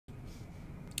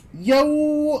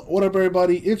Yo, what up,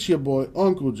 everybody? It's your boy,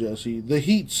 Uncle Jesse. The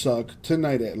Heat suck,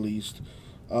 tonight at least.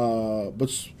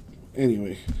 But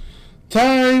anyway,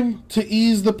 time to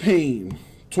ease the pain.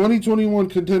 2021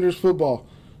 Contenders football.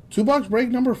 2-box break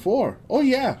number 4. Oh,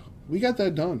 yeah, we got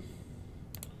that done.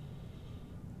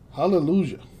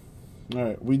 Hallelujah. All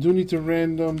right, we do need to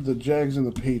random the Jags and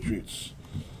the Patriots.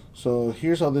 So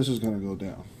here's how this is going to go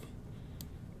down.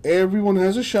 Everyone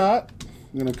has a shot.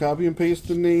 I'm going to copy and paste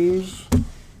the names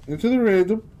into the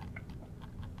random.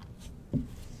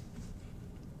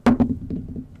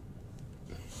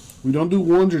 We don't do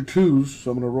ones or twos,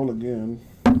 so I'm going to roll again.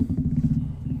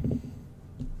 I'm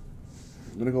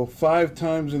going to go 5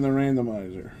 times in the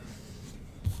randomizer.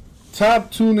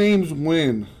 Top 2 names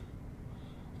win.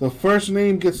 The first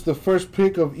name gets the first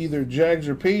pick of either Jags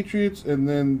or Patriots, and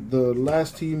then the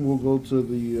last team will go to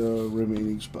the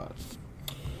remaining spot.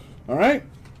 All right?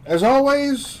 As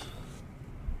always,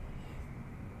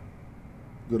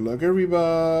 good luck,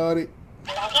 everybody.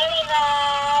 Good luck,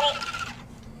 everybody.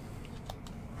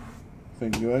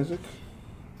 Thank you, Isaac.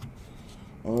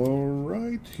 All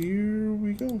right, here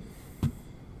we go.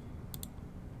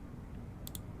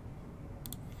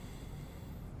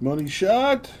 Money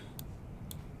shot.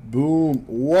 Boom.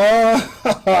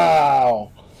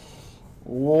 Wow.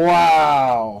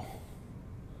 Wow.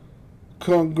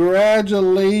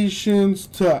 Congratulations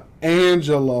to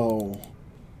Angelo.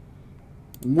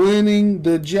 Winning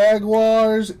the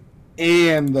Jaguars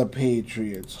and the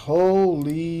Patriots.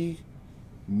 Holy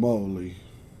moly.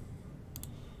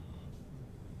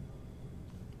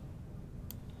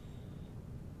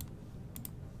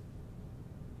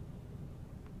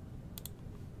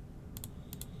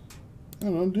 I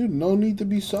don't know, dude. No need to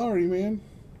be sorry, man.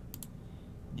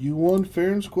 You won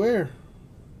fair and square.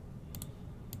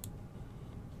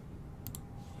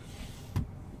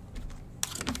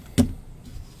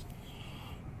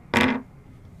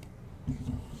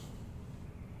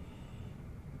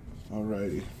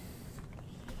 Alrighty.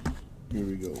 Here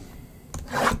we go.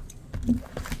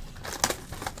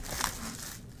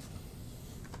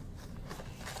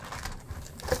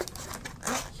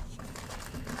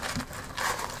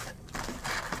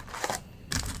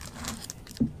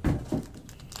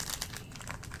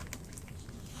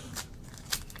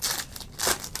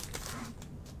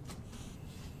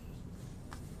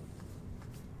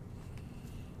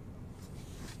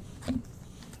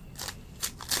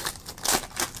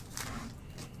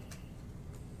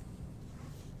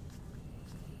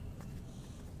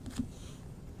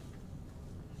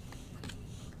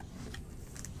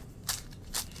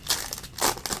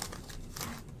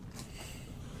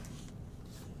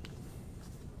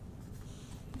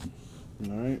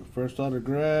 Alright, first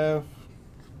autograph,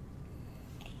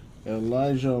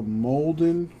 Elijah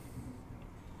Molden,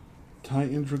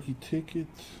 Titans rookie ticket.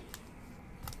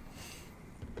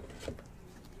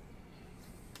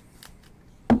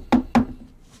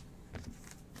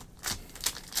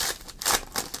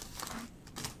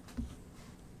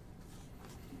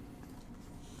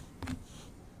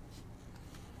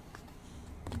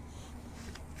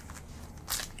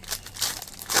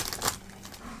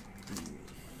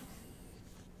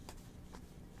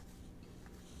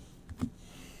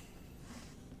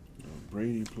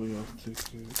 Brady playoff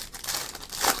ticket.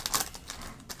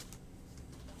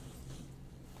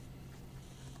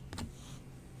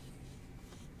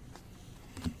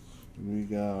 We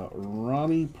got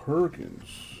Ronnie Perkins,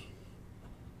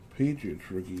 Patriots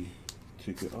rookie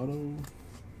ticket auto.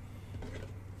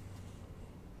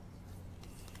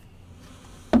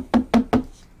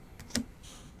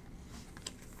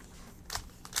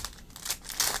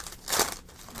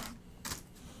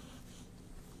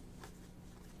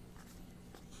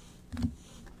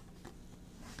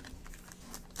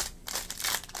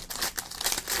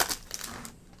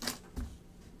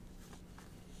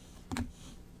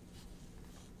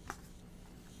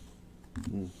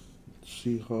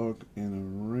 Seahawk and a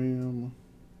Ram.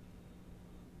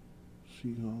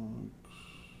 Seahawks,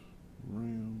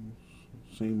 Rams,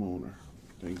 same owner.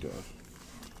 Thank God.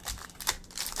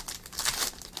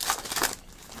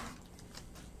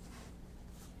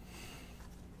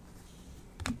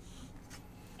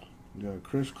 We got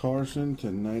Chris Carson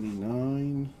to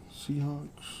 99, Seahawks.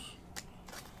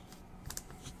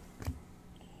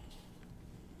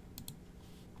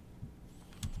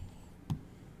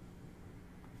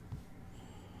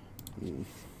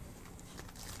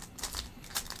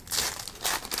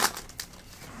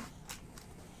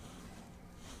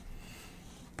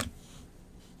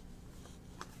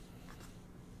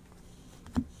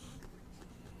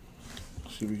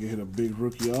 See if we can hit a big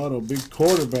rookie auto, big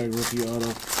quarterback rookie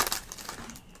auto.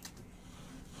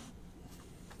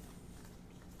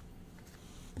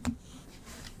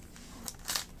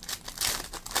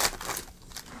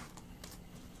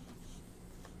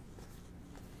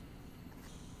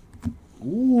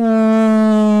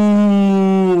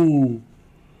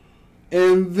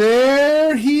 And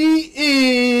there he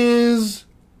is,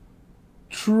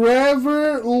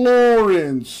 Trevor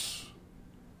Lawrence.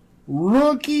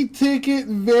 Rookie ticket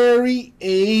variation.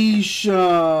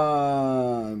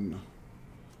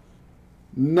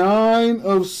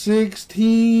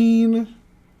 9/16.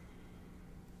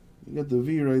 You got the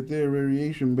V right there,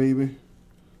 variation, baby.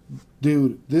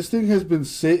 Dude, this thing has been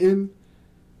sitting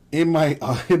in my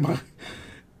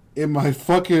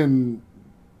fucking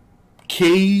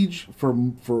cage for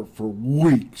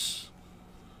weeks,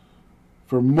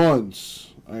 for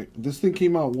months. This thing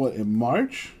came out what, in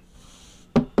March?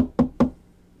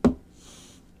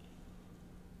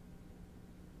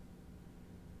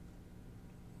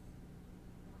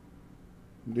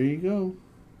 There you go.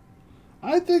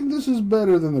 I think this is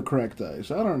better than the cracked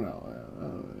ice. I don't know. I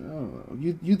don't know.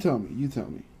 You tell me. You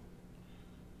tell me.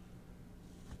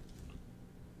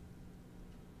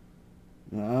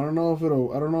 Now, I don't know if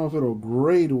it'll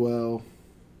grade well.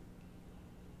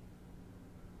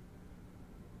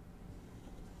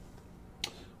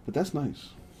 But that's nice.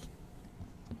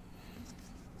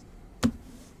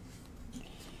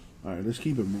 All right, let's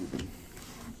keep it moving.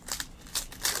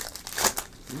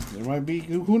 There might be,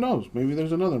 who knows? Maybe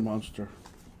there's another monster.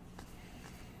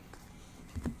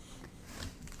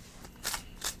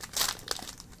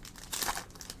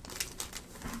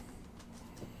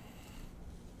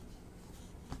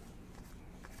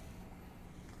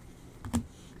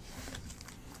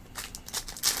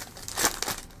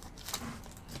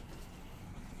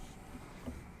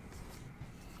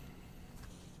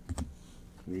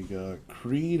 We got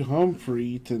Creed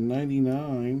Humphrey to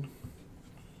 99.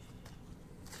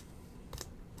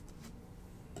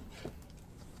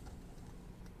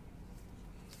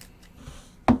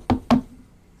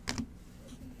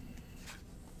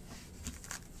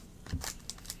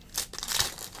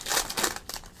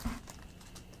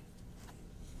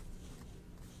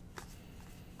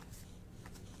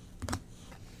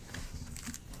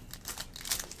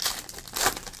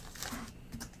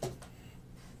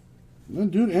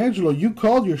 Dude, Angelo, you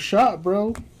called your shot,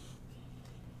 bro.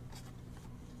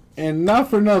 And not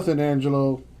for nothing,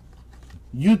 Angelo.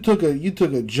 You took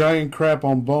a giant crap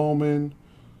on Bowman.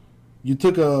 You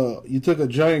took a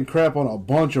giant crap on a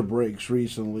bunch of breaks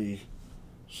recently.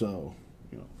 So,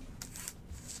 you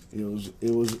know,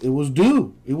 it was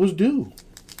due. It was due.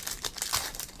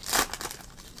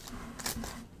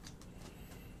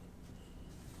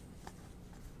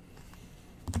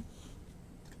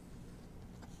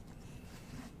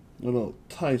 A little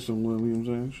Tyson Williams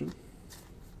action.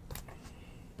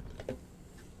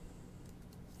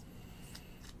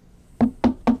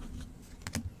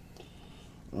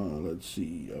 Let's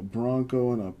see, a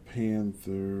Bronco and a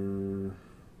Panther.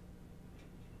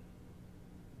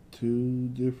 Two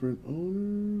different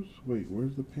owners. Wait,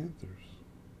 where's the Panthers?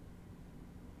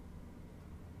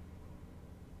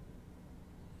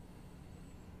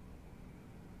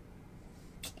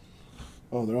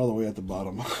 Oh, they're all the way at the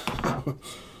bottom.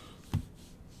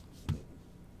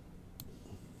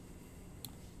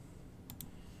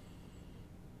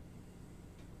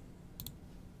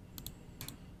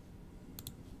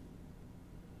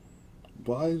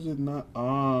 Why is it not?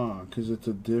 Because it's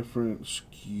a different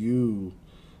SKU.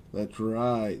 That's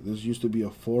right. This used to be a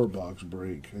 4-box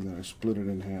break, and then I split it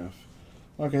in half.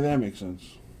 Okay, that makes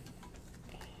sense.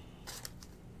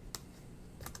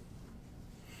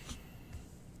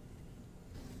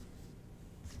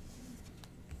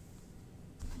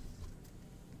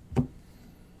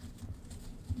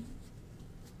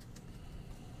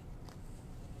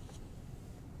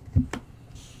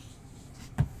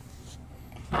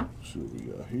 See what we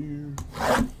got here.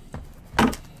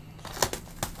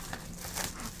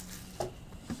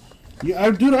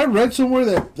 Yeah, dude, I read somewhere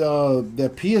that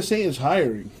that PSA is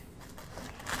hiring.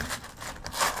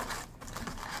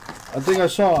 I think I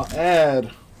saw an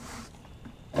ad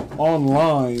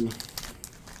online,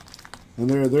 and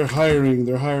they're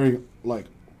hiring like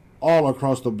all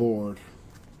across the board.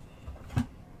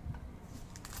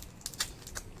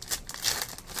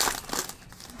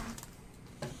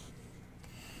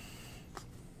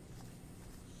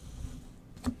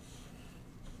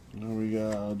 Now we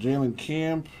got Jalen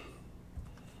Camp,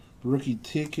 rookie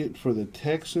ticket for the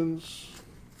Texans.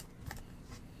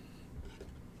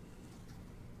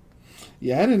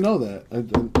 Yeah, I didn't know that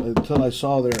until I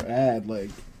saw their ad. Like,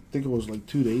 I think it was like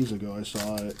 2 days ago I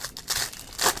saw it.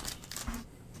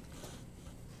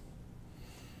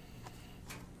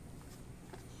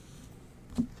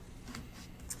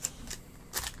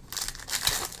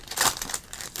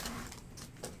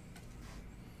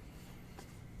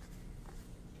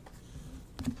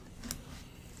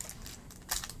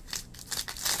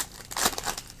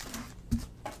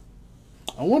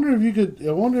 I wonder if you could.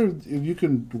 I wonder if you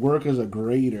can work as a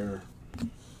grader,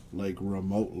 like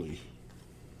remotely.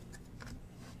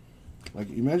 Like,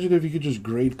 imagine if you could just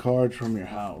grade cards from your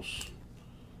house.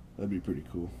 That'd be pretty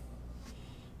cool.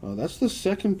 That's the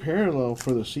second parallel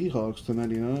for the Seahawks to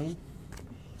 99.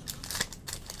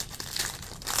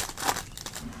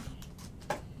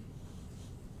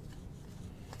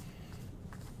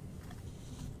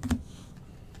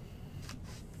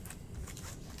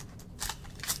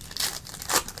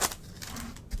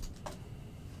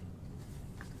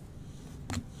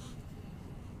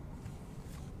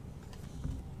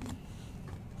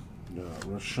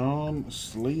 Rashawn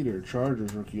Slater,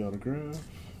 Chargers rookie autograph.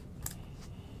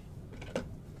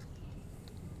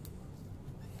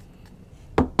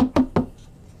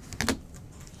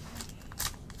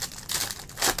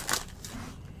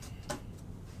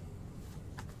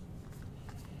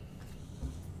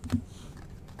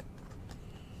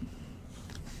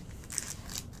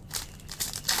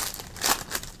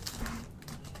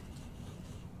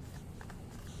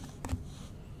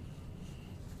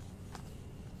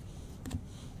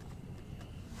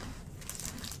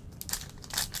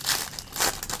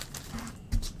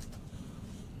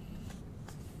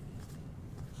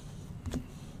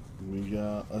 We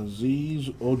got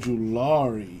Azeez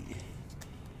Ojulari,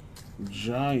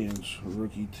 Giants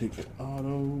rookie ticket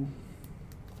auto.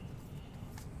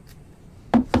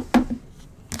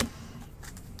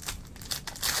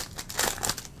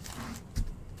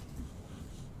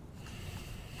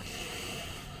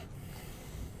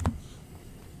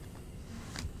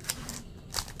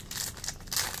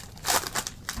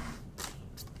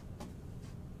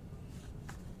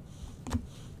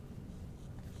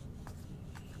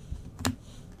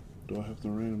 Do I have to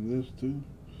random this too?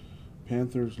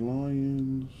 Panthers,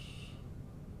 Lions.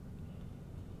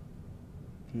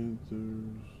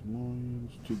 Panthers,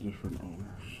 Lions. Two different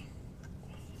owners.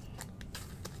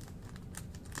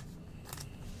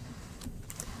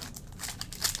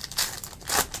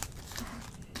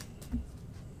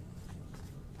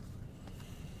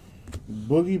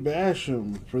 Boogie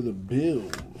Basham for the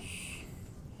Bills.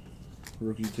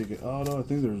 Rookie ticket auto. I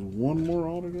think there's one more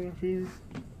autograph here.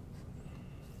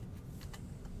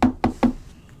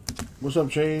 What's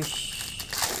up, Chase?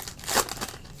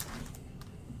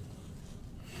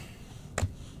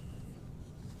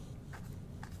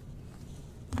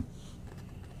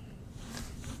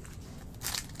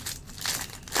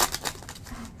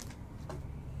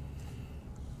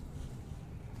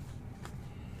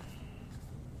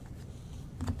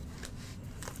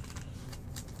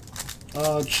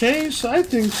 Chase, I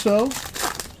think so.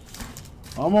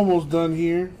 I'm almost done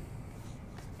here.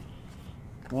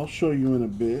 I'll show you in a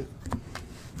bit.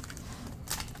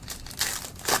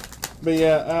 But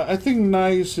yeah, I think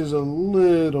nice is a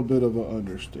little bit of an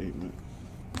understatement.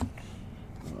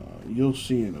 You'll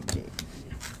see in a bit.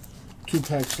 2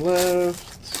 packs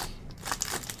left.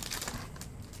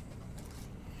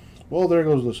 Well, there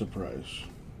goes the surprise.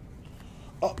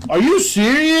 Are you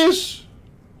serious?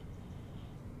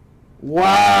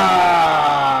 Wow.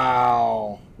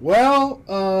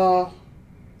 Well,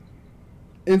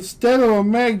 instead of a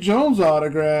Mac Jones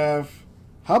autograph,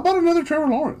 how about another Trevor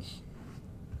Lawrence?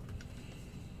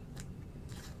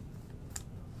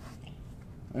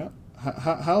 Yeah.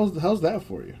 How's that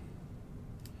for you?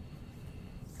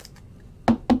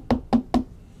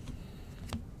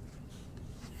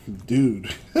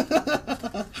 Dude.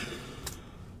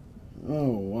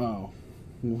 Oh, wow.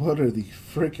 What are the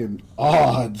freaking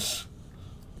odds?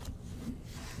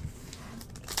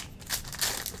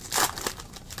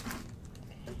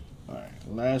 Alright,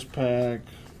 last pack.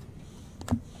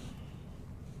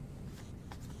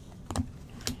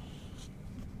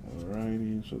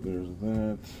 Alrighty, so there's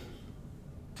that.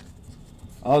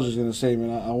 I was just going to say, man,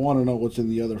 I want to know what's in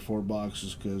the other 4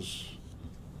 boxes because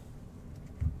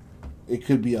it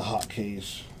could be a hot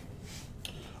case.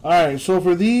 Alright, so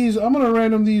for these, I'm going to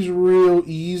random these real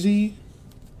easy.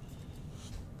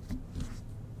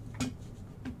 I'm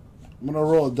going to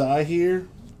roll a die here.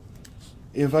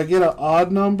 If I get an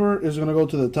odd number, it's going to go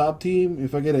to the top team.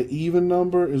 If I get an even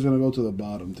number, it's going to go to the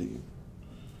bottom team.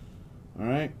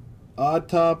 Alright, odd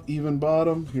top, even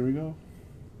bottom. Here we go.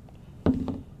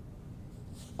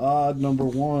 Odd number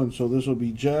 1, so this will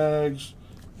be Jags,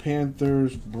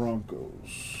 Panthers,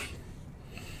 Broncos.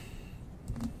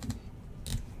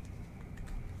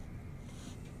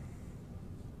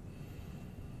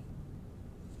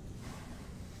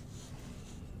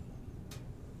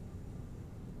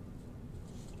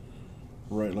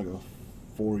 Right, like a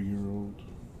 4-year-old.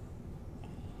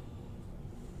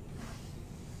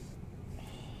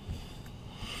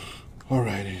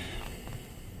 Alrighty.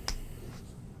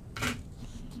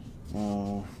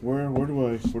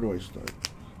 Where do I start?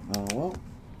 Well,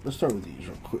 let's start with these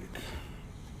real quick.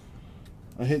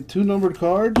 I hit 2 numbered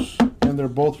cards, and they're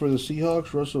both for the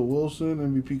Seahawks. Russell Wilson,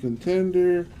 MVP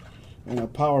contender, and a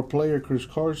power player, Chris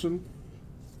Carson.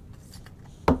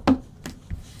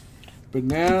 But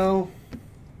now,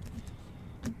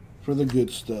 for the good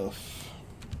stuff.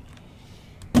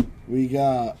 We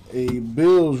got a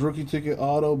Bills rookie ticket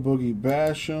auto, Boogie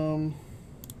Basham.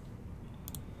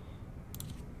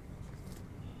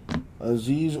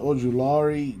 Azeez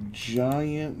Ojulari,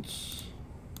 Giants.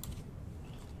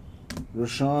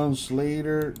 Rashawn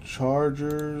Slater,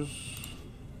 Chargers.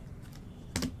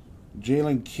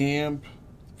 Jalen Camp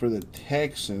for the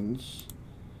Texans.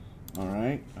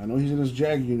 Alright, I know he's in his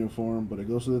Jag uniform, but it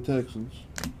goes to the Texans.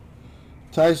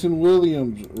 Tyson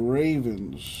Williams,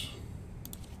 Ravens.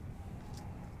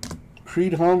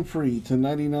 Creed Humphrey to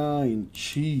 99,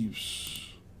 Chiefs.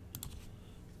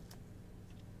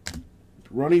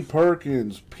 Ronnie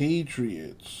Perkins,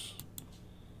 Patriots.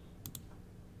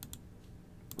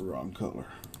 Wrong color.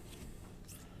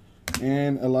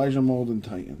 And Elijah Molden,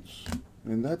 Titans.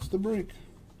 And that's the break.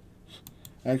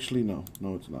 Actually, no.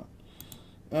 No, it's not.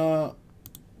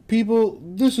 People,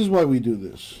 this is why we do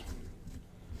this.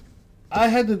 I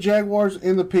had the Jaguars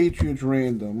and the Patriots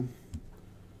random,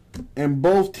 and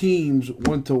both teams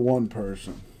went to one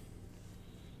person.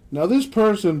 Now, this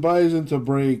person buys into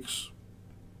breaks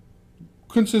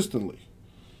consistently.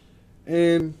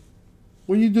 And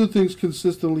when you do things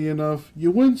consistently enough,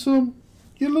 you win some,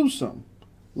 you lose some.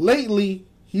 Lately,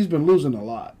 he's been losing a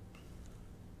lot.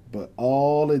 But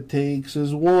all it takes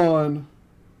is one.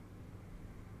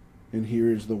 And here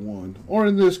is the one. Or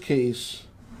in this case,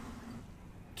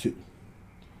 2.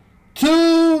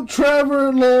 2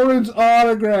 Trevor Lawrence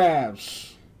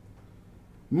autographs.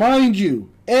 Mind you,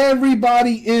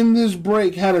 everybody in this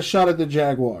break had a shot at the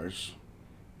Jaguars.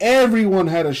 Everyone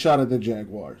had a shot at the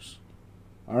Jaguars.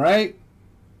 Alright?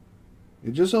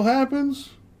 It just so happens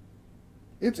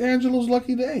it's Angelo's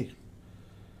lucky day.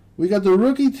 We got the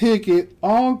rookie ticket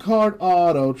on-card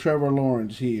auto, Trevor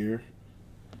Lawrence here.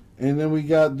 And then we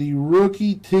got the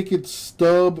rookie ticket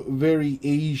stub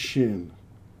variation.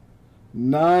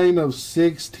 9 of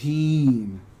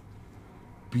 16.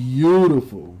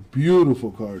 Beautiful,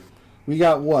 beautiful card. We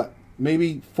got what?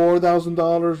 Maybe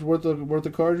 $4,000 worth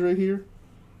of cards right here?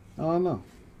 I don't know.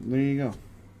 There you go.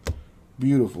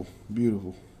 Beautiful,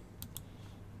 beautiful.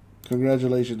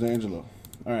 Congratulations, Angelo.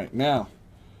 All right, now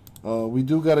we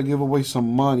do got to give away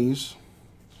some monies.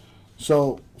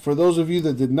 So for those of you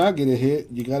that did not get a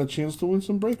hit, you got a chance to win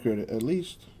some break credit at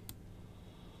least.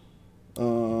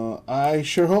 I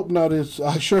sure hope not.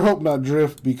 I sure hope not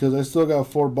Drift, because I still got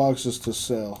 4 boxes to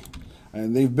sell,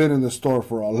 and they've been in the store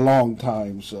for a long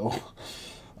time. So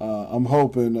I'm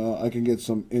hoping I can get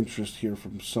some interest here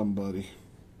from somebody.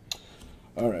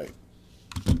 All right.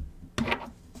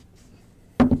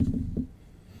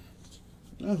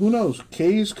 Who knows?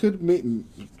 K's could make.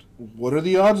 What are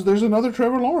the odds there's another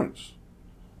Trevor Lawrence?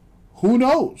 Who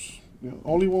knows? You know,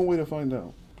 only one way to find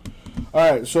out.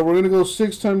 Alright, so we're going to go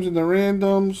 6 times in the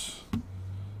randoms.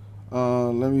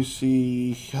 Let me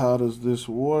see. How does this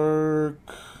work?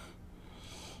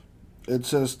 It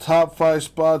says top 5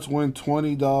 spots win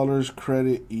 $20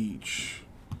 credit each.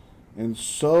 And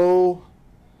so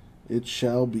it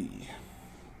shall be.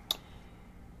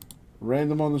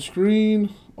 Random on the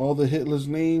screen. All the hitless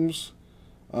names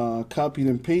copied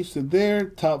and pasted there.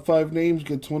 Top 5 names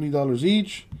get $20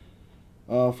 each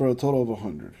for a total of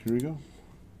 $100. Here we go.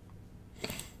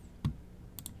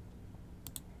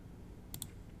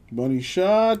 Bunny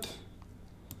shot.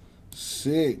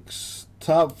 6.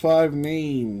 Top 5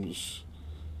 names.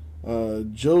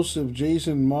 Joseph,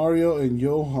 Jason, Mario, and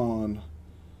Johan.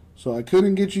 So I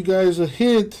couldn't get you guys a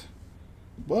hit,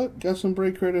 but got some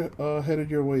break credit headed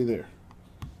your way there.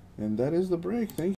 And that is the break. Thank you.